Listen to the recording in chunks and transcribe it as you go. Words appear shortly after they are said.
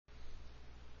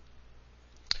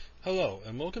Hello,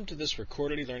 and welcome to this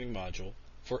recorded e-learning module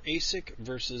for ASIC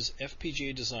versus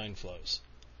FPGA design flows.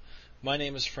 My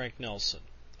name is Frank Nelson.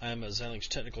 I am a Xilinx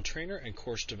technical trainer and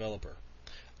course developer.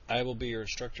 I will be your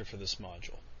instructor for this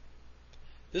module.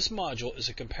 This module is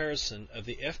a comparison of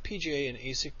the FPGA and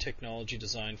ASIC technology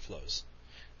design flows.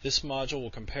 This module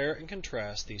will compare and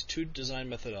contrast these two design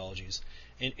methodologies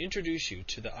and introduce you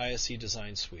to the ISE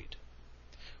design suite.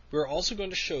 We are also going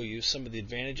to show you some of the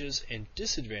advantages and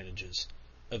disadvantages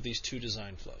of these two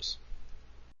design flows.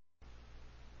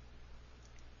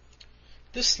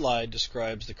 This slide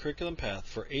describes the curriculum path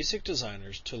for ASIC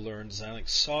designers to learn Xilinx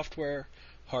software,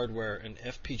 hardware, and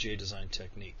FPGA design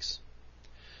techniques.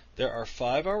 There are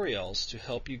 5 RELs to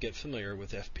help you get familiar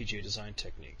with FPGA design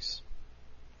techniques.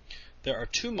 There are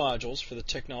 2 modules for the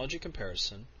technology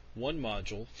comparison, 1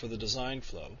 module for the design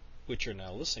flow, which you're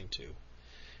now listening to,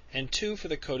 and 2 for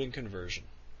the coding conversion.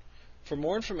 For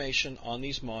more information on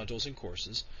these modules and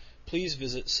courses, please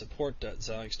visit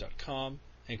support.xilinx.com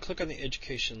and click on the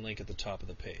education link at the top of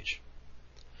the page.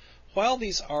 While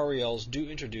these RELs do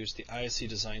introduce the ISE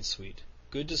design suite,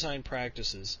 good design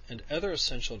practices, and other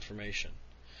essential information,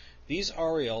 these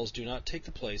RELs do not take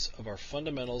the place of our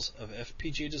fundamentals of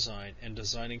FPGA design and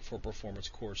designing for performance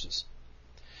courses.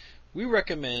 We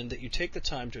recommend that you take the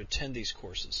time to attend these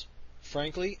courses.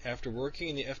 Frankly, after working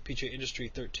in the FPGA industry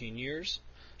 13 years,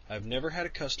 I've never had a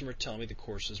customer tell me the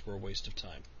courses were a waste of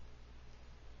time.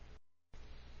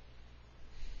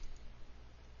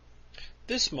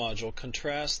 This module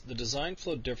contrasts the design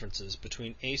flow differences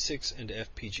between ASICs and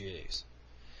FPGAs.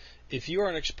 If you are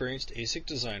an experienced ASIC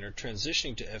designer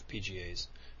transitioning to FPGAs,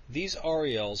 these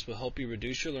RELs will help you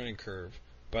reduce your learning curve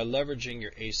by leveraging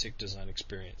your ASIC design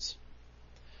experience.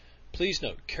 Please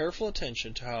note, careful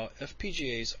attention to how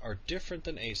FPGAs are different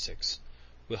than ASICs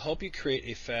will help you create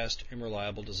a fast and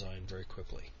reliable design very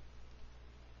quickly.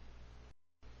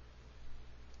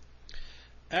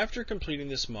 After completing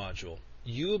this module,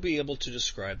 you will be able to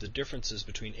describe the differences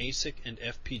between ASIC and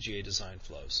FPGA design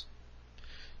flows.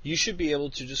 You should be able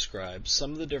to describe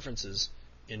some of the differences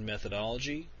in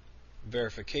methodology,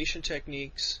 verification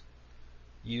techniques,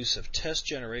 use of test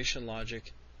generation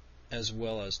logic, as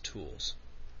well as tools.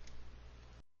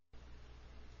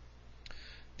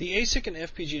 The ASIC and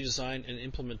FPGA design and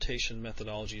implementation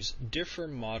methodologies differ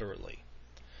moderately.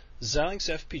 Xilinx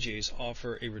FPGAs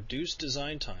offer a reduced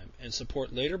design time and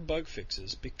support later bug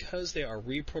fixes because they are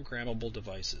reprogrammable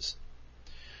devices.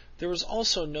 There is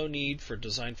also no need for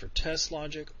design for test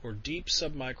logic or deep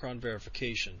submicron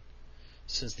verification,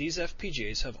 since these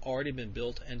FPGAs have already been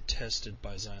built and tested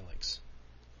by Xilinx.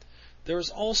 There is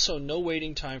also no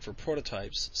waiting time for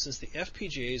prototypes, since the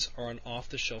FPGAs are an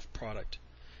off-the-shelf product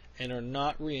and are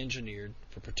not re-engineered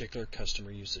for particular customer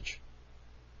usage.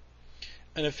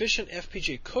 An efficient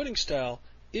FPGA coding style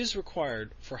is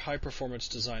required for high-performance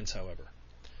designs, however.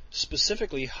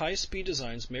 Specifically, high-speed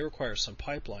designs may require some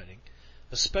pipelining,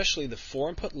 especially the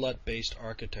 4-input LUT-based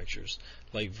architectures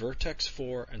like Vertex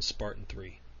 4 and Spartan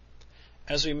 3.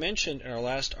 As we mentioned in our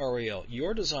last REL,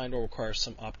 your design will require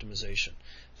some optimization.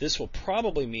 This will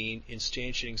probably mean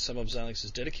instantiating some of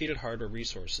Xilinx's dedicated hardware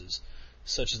resources,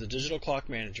 such as the digital clock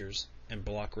managers and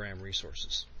block RAM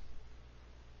resources.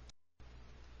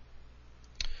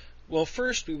 Well,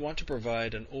 first we want to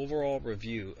provide an overall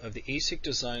review of the ASIC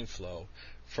design flow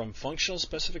from functional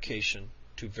specification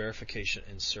to verification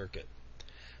in circuit.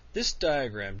 This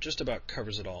diagram just about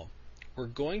covers it all. We're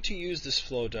going to use this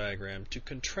flow diagram to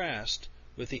contrast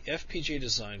with the FPGA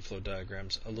design flow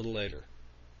diagrams a little later.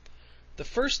 The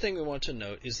first thing we want to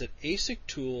note is that ASIC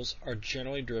tools are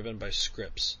generally driven by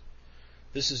scripts.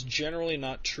 This is generally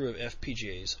not true of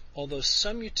FPGAs, although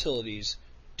some utilities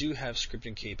do have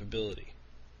scripting capability.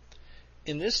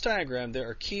 In this diagram, there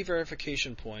are key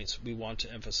verification points we want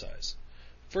to emphasize.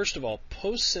 First of all,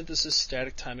 post-synthesis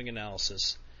static timing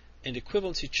analysis and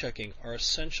equivalency checking are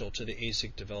essential to the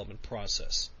ASIC development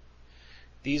process.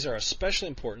 These are especially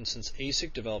important since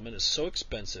ASIC development is so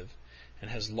expensive and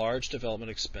has large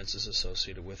development expenses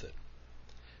associated with it.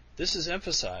 This is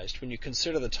emphasized when you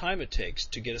consider the time it takes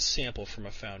to get a sample from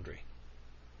a foundry.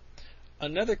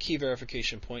 Another key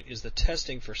verification point is the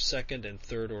testing for second and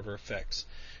third order effects.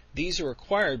 These are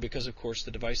required because, of course,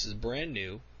 the device is brand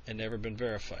new and never been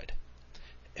verified.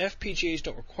 FPGAs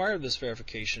don't require this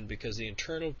verification because the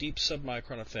internal deep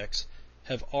submicron effects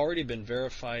have already been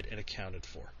verified and accounted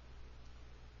for.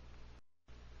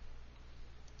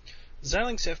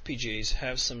 Xilinx FPGAs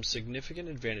have some significant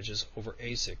advantages over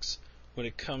ASICs when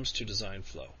it comes to design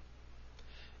flow.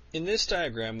 In this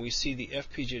diagram, we see the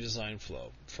FPGA design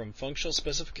flow from functional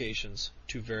specifications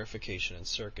to verification in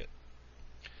circuit.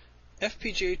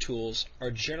 FPGA tools are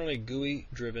generally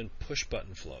GUI-driven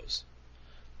push-button flows,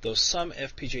 though some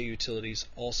FPGA utilities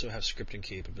also have scripting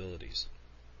capabilities.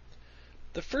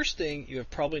 The first thing you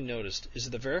have probably noticed is that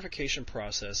the verification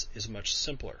process is much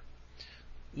simpler.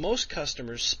 Most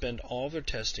customers spend all of their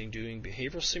testing doing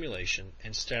behavioral simulation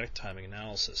and static timing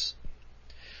analysis.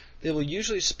 They will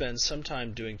usually spend some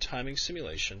time doing timing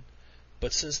simulation,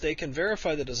 but since they can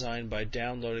verify the design by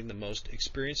downloading, the most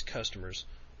experienced customers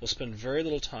will spend very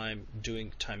little time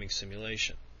doing timing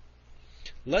simulation.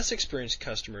 Less experienced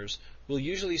customers will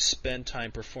usually spend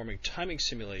time performing timing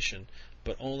simulation,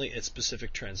 but only at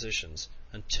specific transitions,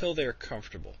 until they are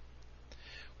comfortable.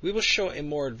 We will show a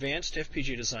more advanced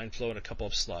FPGA design flow in a couple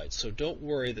of slides, so don't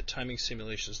worry that timing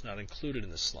simulation is not included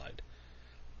in this slide.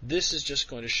 This is just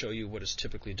going to show you what is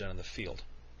typically done in the field.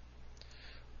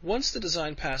 Once the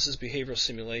design passes behavioral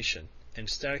simulation and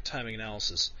static timing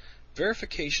analysis,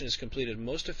 verification is completed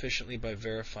most efficiently by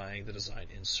verifying the design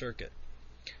in circuit.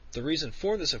 The reason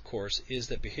for this, of course, is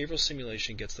that behavioral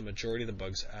simulation gets the majority of the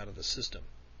bugs out of the system.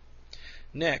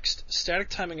 Next, static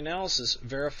timing analysis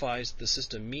verifies the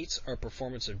system meets our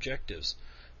performance objectives,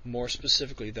 more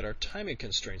specifically that our timing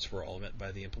constraints were all met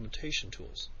by the implementation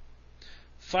tools.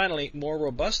 Finally, more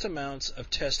robust amounts of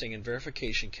testing and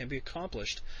verification can be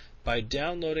accomplished by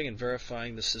downloading and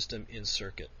verifying the system in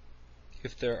circuit.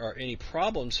 If there are any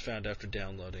problems found after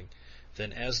downloading,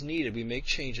 then as needed we make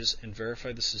changes and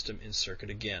verify the system in circuit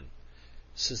again.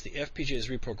 Since the FPGA is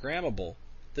reprogrammable,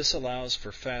 this allows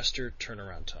for faster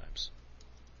turnaround times.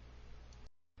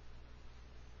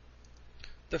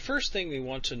 The first thing we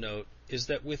want to note is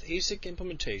that with ASIC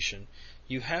implementation,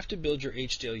 you have to build your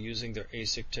HDL using their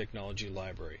ASIC technology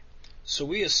library. So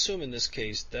we assume in this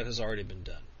case that has already been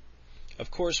done. Of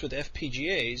course, with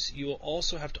FPGAs, you will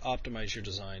also have to optimize your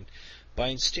design by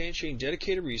instantiating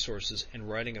dedicated resources and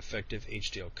writing effective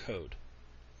HDL code.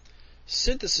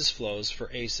 Synthesis flows for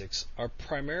ASICs are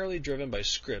primarily driven by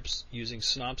scripts using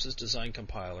Synopsys Design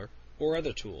Compiler or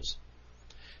other tools.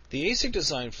 The ASIC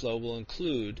design flow will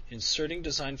include inserting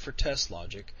design for test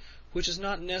logic, which is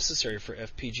not necessary for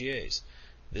FPGAs.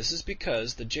 This is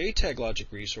because the JTAG logic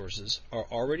resources are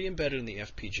already embedded in the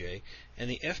FPGA and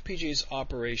the FPGA's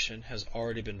operation has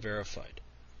already been verified.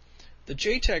 The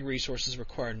JTAG resources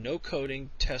require no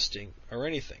coding, testing, or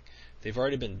anything. They've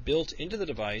already been built into the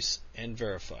device and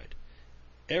verified.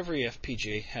 Every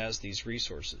FPGA has these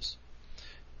resources.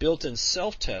 Built-in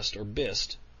self-test or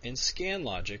BIST and scan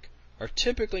logic are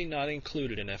typically not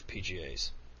included in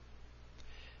FPGAs.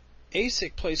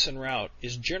 ASIC place and route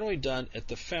is generally done at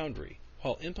the foundry,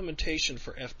 while implementation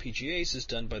for FPGAs is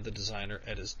done by the designer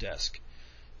at his desk,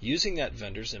 using that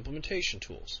vendor's implementation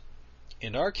tools.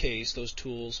 In our case, those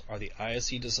tools are the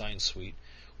ISE design suite,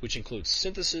 which includes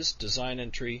synthesis, design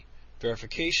entry,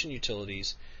 verification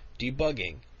utilities,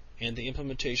 debugging, and the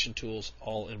implementation tools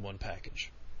all in one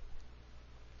package.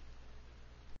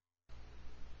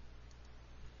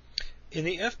 In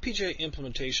the FPGA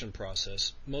implementation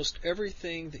process, most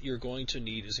everything that you're going to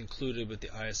need is included with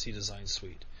the ISE design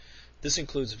suite. This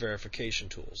includes verification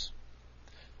tools.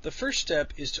 The first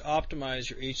step is to optimize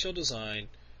your HDL design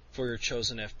for your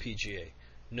chosen FPGA.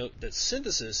 Note that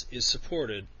synthesis is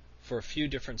supported for a few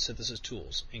different synthesis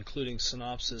tools, including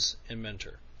Synopsys and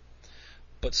Mentor.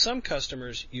 But some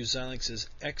customers use Xilinx's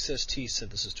XST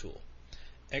synthesis tool.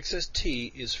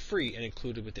 XST is free and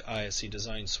included with the ISE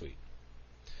design suite.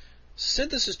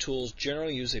 Synthesis tools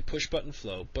generally use a push-button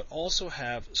flow, but also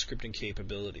have scripting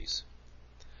capabilities.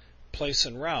 Place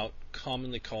and route,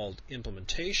 commonly called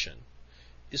implementation,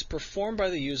 is performed by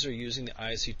the user using the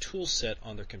ISE toolset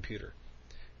on their computer.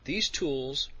 These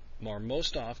tools are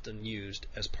most often used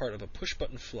as part of a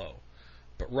push-button flow,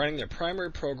 but running their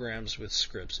primary programs with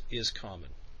scripts is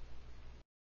common.